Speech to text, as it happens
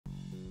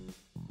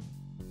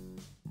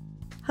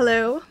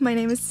Hello, my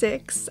name is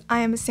Six. I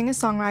am a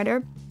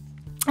singer-songwriter,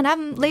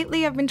 and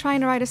lately I've been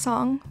trying to write a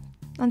song,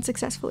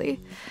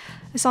 unsuccessfully.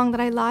 A song that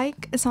I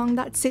like, a song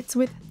that sits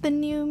with the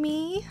new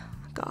me.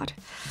 God,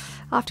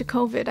 after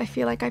COVID, I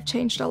feel like I've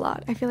changed a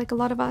lot. I feel like a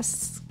lot of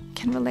us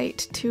can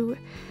relate to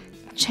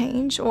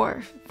change,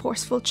 or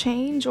forceful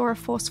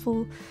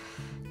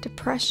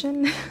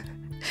depression.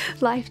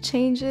 Life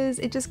changes,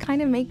 it just kind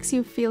of makes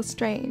you feel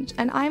strange.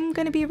 And I'm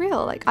gonna be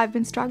real, like I've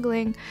been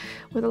struggling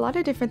with a lot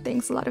of different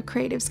things a lot of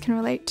creatives can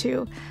relate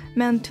to.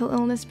 Mental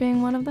illness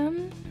being one of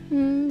them,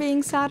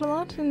 being sad a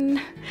lot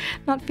and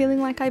not feeling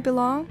like I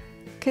belong.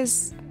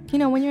 Because, you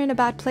know, when you're in a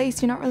bad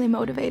place, you're not really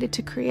motivated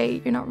to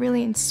create, you're not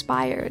really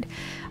inspired.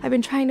 I've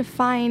been trying to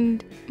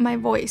find my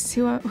voice.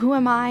 Who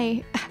am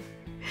I?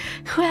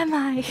 Who am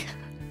I?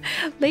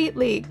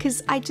 Lately,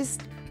 because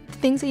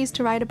things I used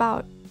to write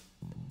about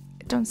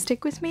don't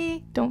stick with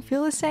me, don't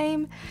feel the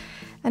same,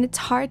 and it's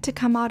hard to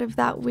come out of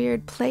that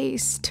weird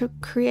place to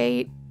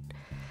create,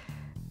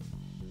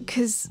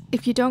 because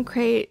if you don't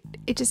create,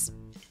 it just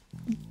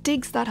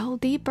digs that hole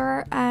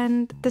deeper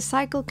and the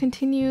cycle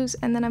continues,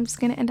 and then I'm just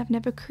gonna end up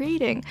never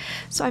creating.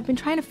 So I've been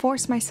trying to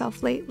force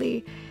myself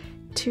lately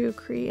to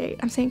create.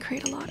 I'm saying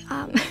create a lot.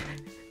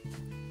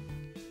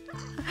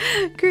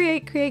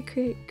 Create.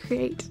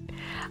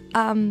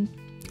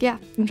 Yeah,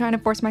 I'm trying to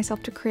force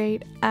myself to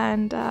create,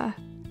 and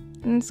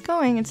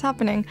it's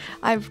happening.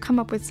 I've come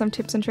up with some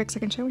tips and tricks I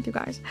can share with you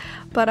guys.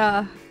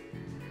 But,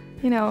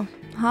 you know,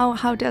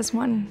 how does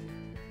one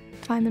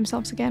find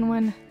themselves again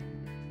when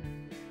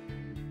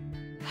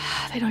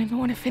they don't even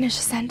want to finish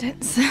a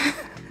sentence?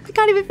 I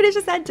can't even finish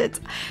a sentence.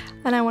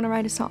 And I want to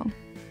write a song.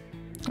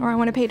 Or I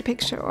want to paint a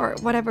picture, or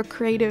whatever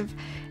creative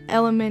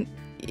element.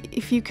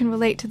 If you can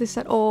relate to this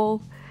at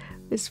all,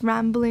 this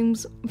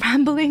ramblings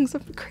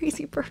of a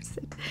crazy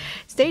person,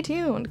 stay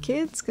tuned,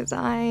 kids, because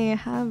I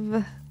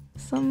have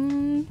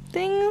some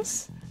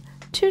things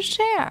to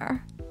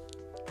share.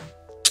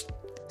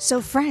 So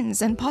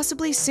friends, and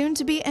possibly soon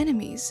to be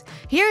enemies,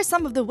 here are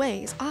some of the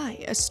ways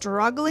I, a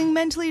struggling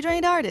mentally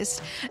drained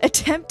artist,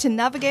 attempt to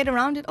navigate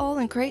around it all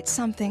and create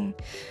something.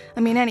 I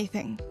mean,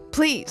 anything.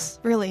 Please,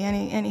 really,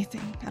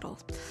 anything at all.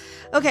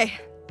 Okay,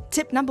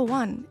 tip number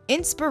 1,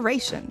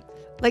 inspiration.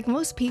 Like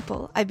most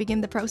people, I begin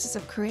the process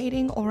of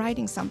creating or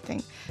writing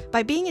something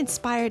by being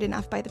inspired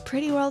enough by the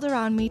pretty world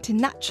around me to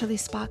naturally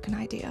spark an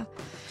idea.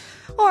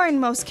 Or in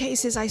most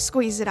cases, I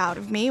squeeze it out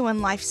of me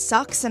when life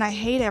sucks and I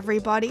hate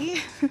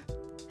everybody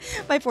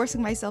by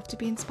forcing myself to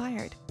be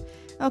inspired.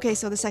 Okay,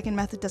 so the second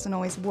method doesn't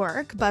always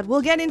work, but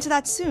we'll get into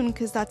that soon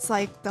because that's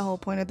like the whole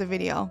point of the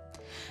video.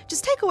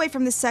 Just take away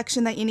from this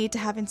section that you need to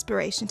have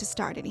inspiration to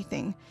start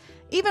anything,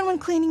 even when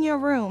cleaning your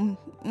room,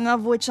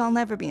 of which I'll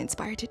never be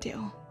inspired to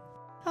do.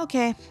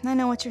 Okay, I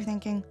know what you're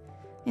thinking.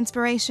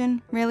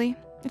 Inspiration? Really?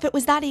 If it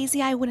was that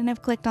easy, I wouldn't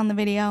have clicked on the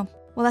video.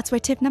 Well, that's where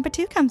tip number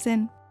 2 comes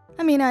in.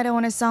 I mean, I don't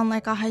want to sound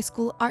like a high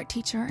school art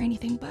teacher or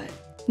anything, but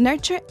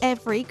nurture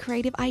every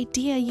creative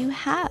idea you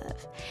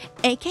have,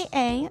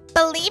 aka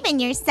believe in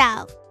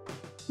yourself.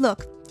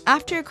 Look,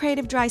 after a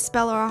creative dry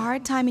spell or a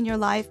hard time in your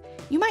life,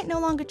 you might no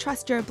longer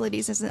trust your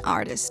abilities as an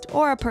artist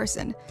or a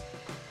person.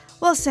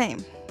 Well,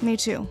 same, me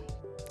too.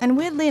 And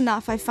weirdly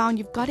enough, I found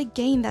you've got to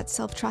gain that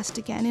self-trust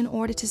again in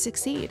order to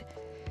succeed.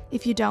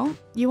 If you don't,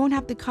 you won't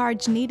have the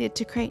courage needed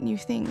to create new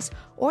things,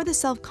 or the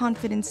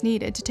self-confidence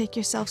needed to take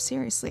yourself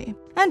seriously.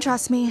 And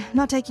trust me,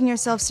 not taking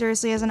yourself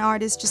seriously as an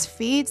artist just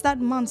feeds that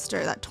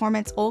monster that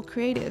torments all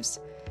creatives.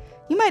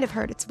 You might have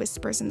heard its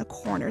whispers in the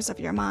corners of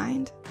your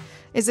mind.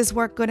 Is this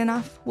work good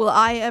enough? Will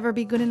I ever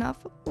be good enough?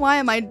 Why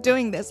am I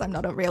doing this? I'm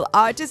not a real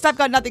artist. I've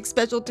got nothing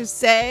special to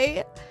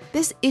say.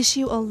 This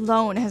issue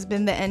alone has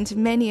been the end to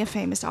many a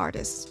famous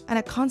artist, and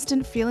a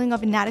constant feeling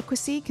of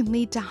inadequacy can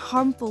lead to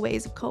harmful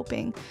ways of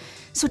coping.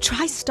 So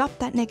try stop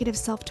that negative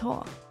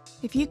self-talk.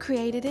 If you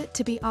created it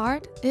to be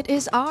art, it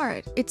is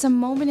art. It's a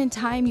moment in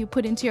time you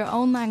put into your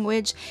own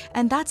language,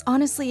 and that's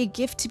honestly a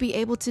gift to be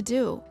able to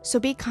do. So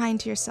be kind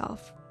to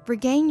yourself.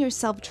 Regain your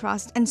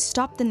self-trust and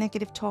stop the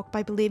negative talk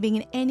by believing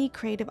in any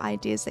creative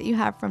ideas that you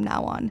have from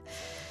now on.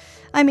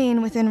 I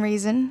mean, within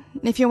reason.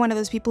 If you're one of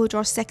those people who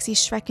draw sexy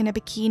Shrek in a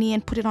bikini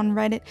and put it on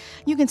Reddit,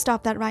 you can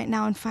stop that right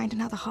now and find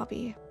another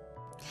hobby.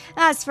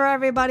 As for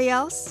everybody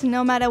else,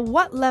 no matter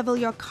what level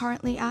you're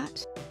currently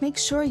at, make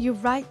sure you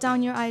write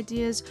down your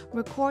ideas,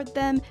 record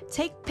them,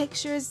 take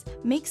pictures,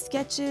 make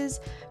sketches,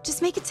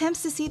 just make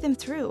attempts to see them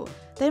through.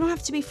 They don't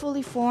have to be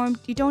fully formed,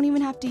 you don't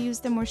even have to use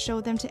them or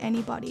show them to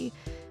anybody.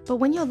 But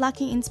when you're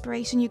lacking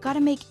inspiration, you gotta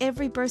make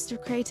every burst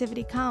of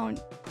creativity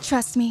count.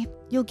 Trust me,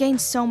 you'll gain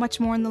so much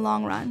more in the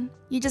long run.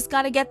 You just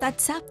gotta get that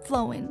sap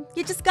flowing.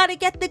 You just gotta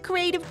get the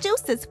creative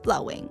juices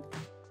flowing.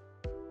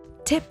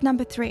 Tip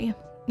number 3.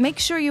 Make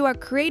sure you are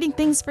creating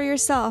things for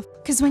yourself,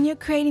 because when you're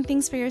creating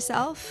things for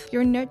yourself,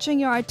 you're nurturing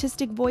your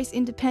artistic voice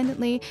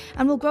independently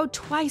and will grow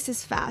twice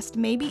as fast,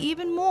 maybe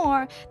even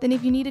more, than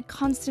if you needed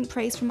constant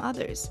praise from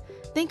others.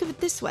 Think of it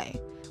this way.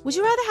 Would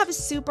you rather have a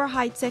super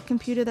high-tech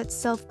computer that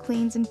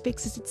self-cleans and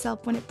fixes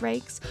itself when it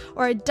breaks,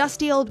 or a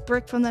dusty old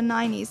brick from the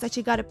 90s that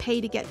you gotta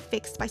pay to get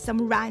fixed by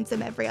some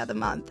ransom every other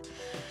month?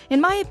 In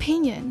my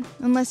opinion,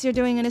 unless you're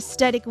doing an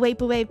aesthetic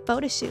vaporwave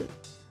photo shoot,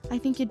 I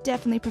think you'd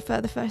definitely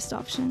prefer the first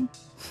option.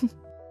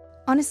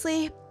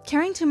 Honestly,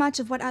 caring too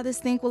much of what others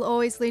think will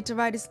always lead to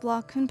writer's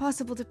block and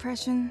possible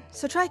depression,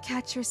 so try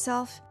catch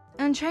yourself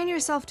and train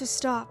yourself to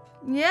stop.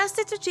 Yes,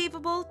 it's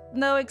achievable,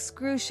 though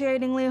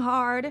excruciatingly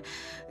hard.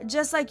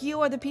 Just like you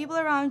or the people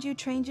around you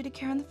trained you to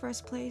care in the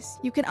first place.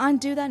 You can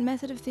undo that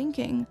method of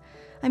thinking.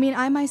 I mean,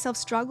 I myself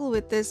struggle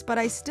with this, but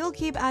I still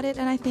keep at it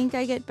and I think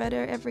I get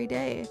better every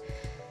day.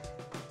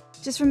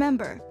 Just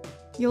remember,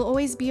 you'll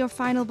always be your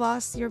final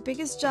boss, your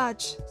biggest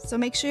judge, so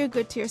make sure you're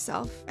good to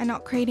yourself and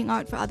not creating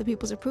art for other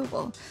people's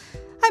approval.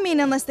 I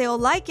mean, unless they all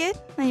like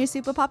it, and you're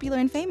super popular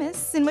and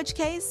famous, in which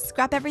case,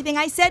 scrap everything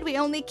I said, we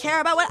only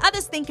care about what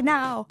others think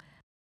now.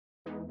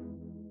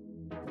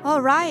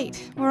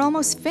 Alright, we're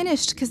almost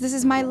finished because this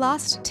is my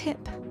last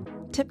tip.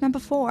 Tip number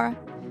 4,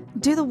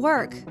 do the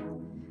work.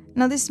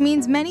 Now this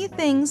means many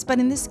things, but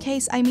in this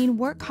case I mean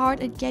work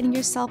hard at getting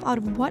yourself out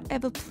of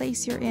whatever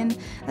place you're in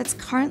that's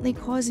currently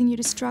causing you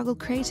to struggle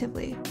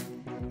creatively.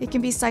 It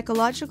can be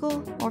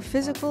psychological or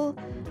physical,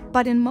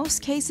 but in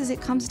most cases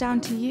it comes down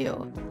to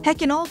you.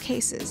 Heck, in all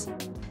cases.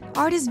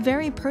 Art is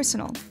very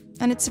personal,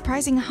 and it's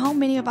surprising how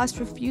many of us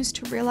refuse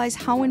to realize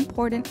how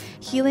important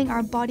healing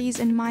our bodies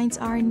and minds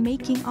are in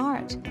making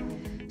art.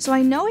 So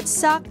I know it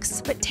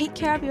sucks, but take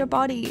care of your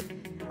body.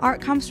 Art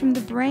comes from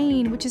the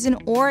brain, which is an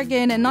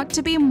organ, and not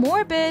to be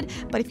morbid,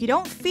 but if you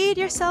don't feed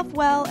yourself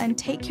well and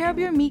take care of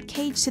your meat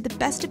cage to the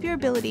best of your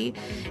ability,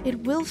 it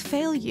will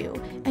fail you,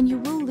 and you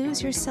will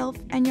lose yourself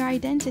and your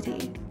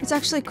identity. It's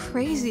actually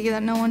crazy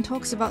that no one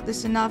talks about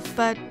this enough,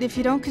 but if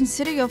you don't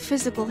consider your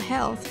physical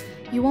health,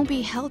 you won't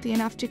be healthy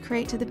enough to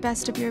create to the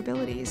best of your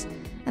abilities,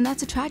 and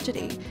that's a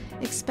tragedy,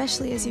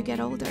 especially as you get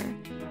older.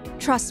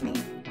 Trust me,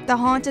 the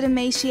haunted,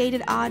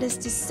 emaciated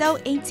artist is so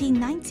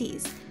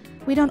 1890s.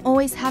 We don't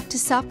always have to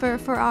suffer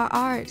for our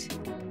art.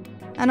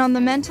 And on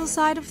the mental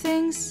side of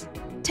things,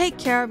 take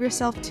care of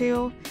yourself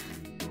too.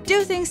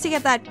 Do things to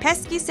get that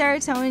pesky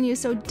serotonin you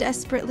so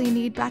desperately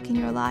need back in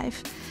your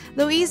life.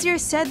 Though easier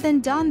said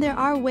than done, there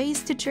are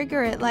ways to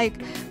trigger it,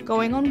 like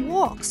going on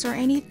walks or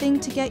anything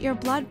to get your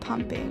blood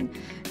pumping,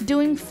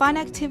 doing fun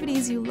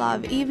activities you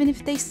love even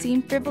if they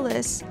seem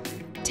frivolous,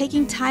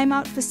 taking time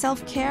out for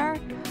self-care,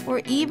 or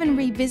even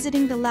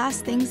revisiting the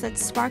last things that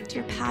sparked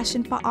your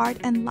passion for art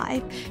and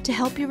life to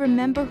help you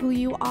remember who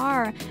you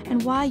are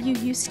and why you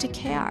used to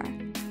care.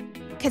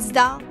 'Cause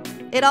doll,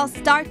 it all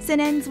starts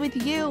and ends with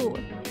you.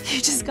 You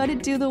just gotta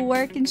do the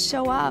work and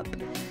show up.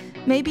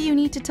 Maybe you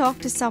need to talk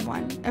to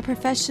someone, a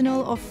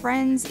professional or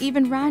friends,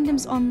 even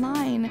randoms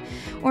online,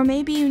 or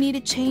maybe you need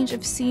a change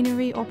of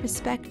scenery or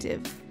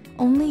perspective.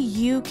 Only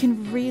you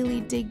can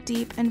really dig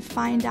deep and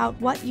find out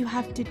what you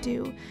have to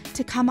do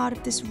to come out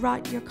of this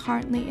rut you're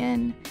currently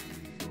in.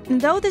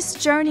 And though this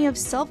journey of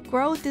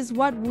self-growth is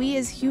what we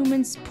as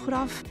humans put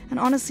off and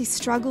honestly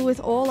struggle with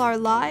all our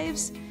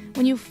lives,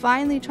 when you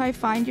finally try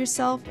find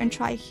yourself and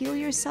try heal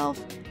yourself,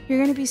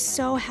 you're gonna be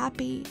so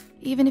happy.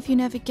 Even if you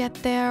never get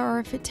there or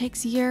if it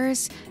takes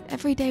years,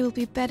 every day will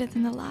be better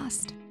than the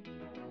last.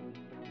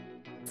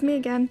 It's me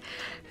again,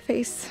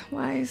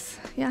 face-wise.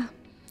 Yeah,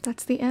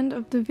 that's the end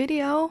of the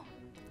video.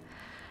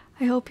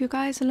 I hope you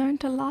guys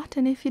learned a lot,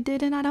 and if you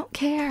didn't, I don't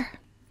care.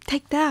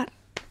 Take that.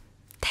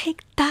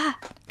 Take that.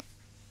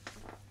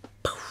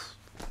 Poof.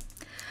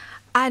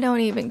 I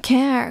don't even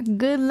care.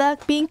 Good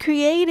luck being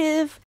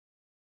creative.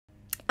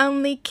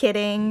 Only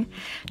kidding.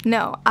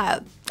 No,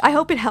 I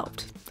hope it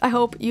helped. I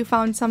hope you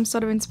found some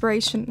sort of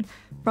inspiration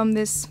from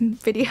this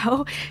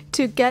video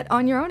to get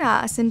on your own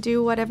ass and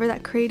do whatever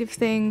that creative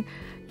thing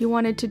you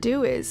wanted to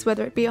do is,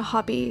 whether it be a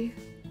hobby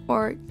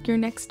or your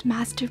next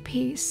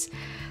masterpiece.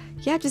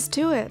 Yeah, just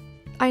do it.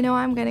 I know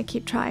I'm gonna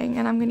keep trying,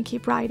 and I'm gonna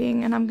keep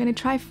writing, and I'm gonna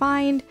try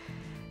find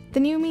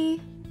the new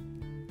me,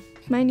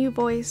 my new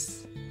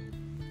voice,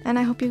 and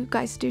I hope you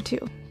guys do too.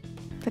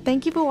 But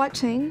thank you for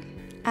watching,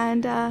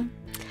 and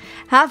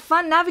have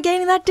fun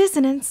navigating that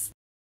dissonance.